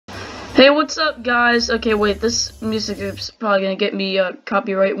Hey, what's up, guys? Okay, wait, this music is probably gonna get me a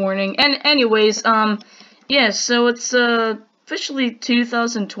copyright warning. And anyways, yeah, so it's officially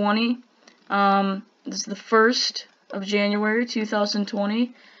 2020. This is the 1st of January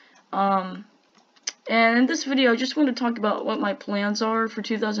 2020. And in this video, I just want to talk about what my plans are for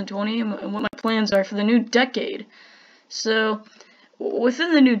 2020 and what my plans are for the new decade. So,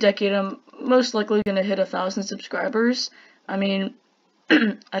 within the new decade, I'm most likely gonna hit 1,000 subscribers. I mean,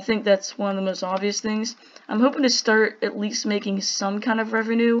 I think that's one of the most obvious things. I'm hoping to start at least making some kind of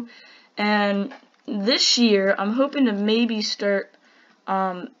revenue, and this year I'm hoping to maybe start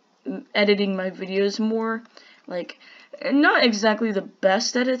editing my videos more, like not exactly the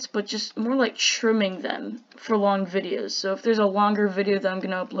best edits, but just more like trimming them for long videos. So if there's a longer video that I'm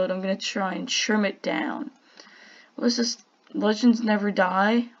gonna upload, I'm gonna try and trim it down. What's this? Legends never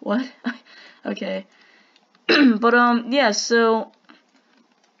die? What? Okay. But yeah, so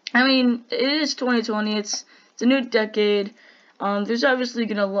I mean, it is 2020, it's a new decade. There's obviously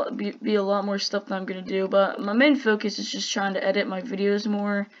gonna be a lot more stuff that I'm gonna do, but my main focus is just trying to edit my videos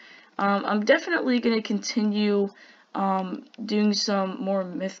more. I'm definitely gonna continue doing some more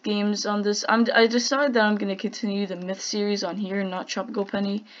myth games on this. I decided that I'm gonna continue the myth series on here and not Tropical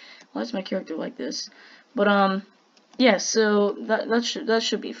Penny. Why is my character like this? But yeah, so that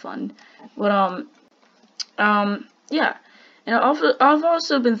should be fun. But yeah. And I've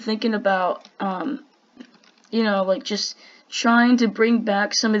also been thinking about, you know, like just trying to bring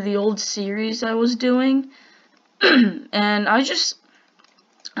back some of the old series I was doing, and I just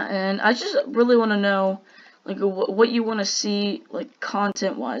really want to know, like, what you want to see, like,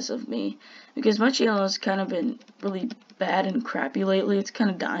 content-wise of me, because my channel has kind of been really bad and crappy lately. It's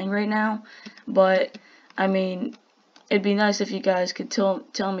kind of dying right now, but I mean, it'd be nice if you guys could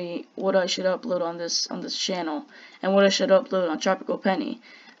tell me what I should upload on this channel and what I should upload on Tropical Penny,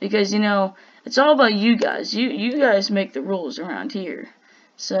 because you know it's all about you guys. You guys make the rules around here,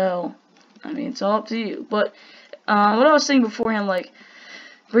 so I mean it's all up to you. But what I was saying beforehand, like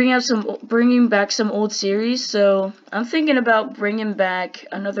bringing back some old series. So I'm thinking about bringing back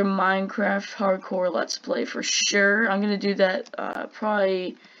another Minecraft hardcore Let's Play for sure. I'm gonna do that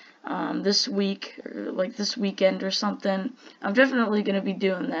probably this week, or like this weekend or something. I'm definitely gonna be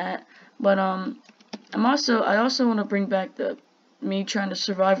doing that. But I also want to bring back me trying to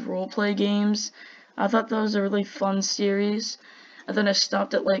survive roleplay games. I thought that was a really fun series. And then I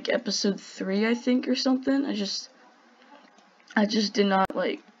stopped at like episode 3, I think, or something. I just did not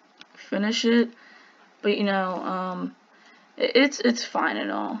like finish it. But you know, it's fine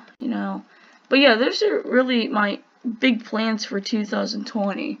and all, you know. But yeah, those are really my big plans for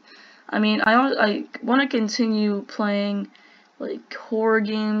 2020. I mean, I want to continue playing like horror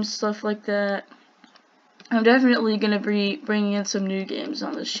games, stuff like that. I'm definitely gonna be bringing in some new games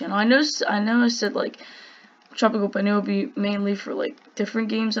on this channel. I know I said like Tropical Penny will be mainly for like different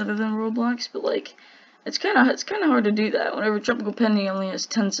games other than Roblox, but like it's kind of hard to do that whenever Tropical Penny only has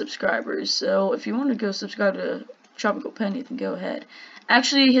 10 subscribers. So if you want to go subscribe to Tropical Penny, then go ahead.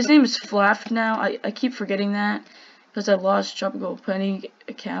 Actually, his name is Flaft now. I keep forgetting that because I lost Tropical Penny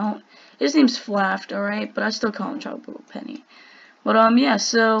account. His name's Flaft, alright, but I still call him Tropical Penny. But yeah,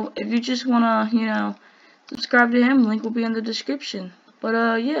 so if you just wanna, you know, subscribe to him, link will be in the description.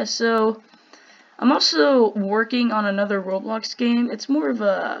 But yeah, so I'm also working on another Roblox game. It's more of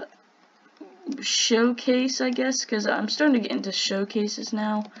a showcase, I guess, because I'm starting to get into showcases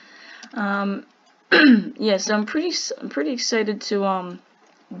now. Yeah, so I'm pretty excited to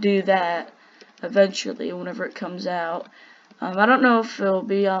do that eventually whenever it comes out. I don't know if it'll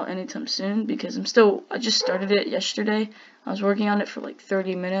be out anytime soon because I just started it yesterday. I was working on it for like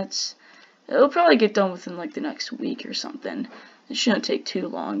 30 minutes. It'll probably get done within like the next week or something. It shouldn't take too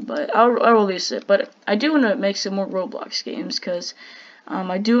long, but I'll release it. But I do want to make some more Roblox games because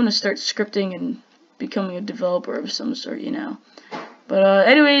I do want to start scripting and becoming a developer of some sort, you know. But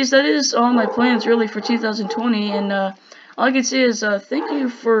anyways, that is all my plans really for 2020, and all I can say is thank you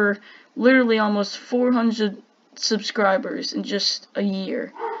for literally almost 400 subscribers in just a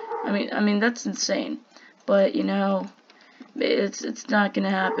year. I mean that's insane. But you know, it's not gonna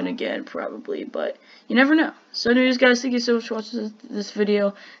happen again probably, but you never know. So anyways, guys, thank you so much for watching this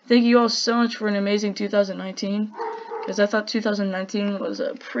video. Thank you all so much for an amazing 2019, because I thought 2019 was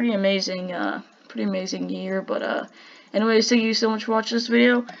a pretty amazing year. But anyways, thank you so much for watching this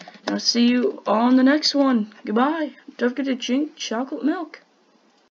video, and I'll see you on the next one. Goodbye. Don't forget to drink chocolate milk.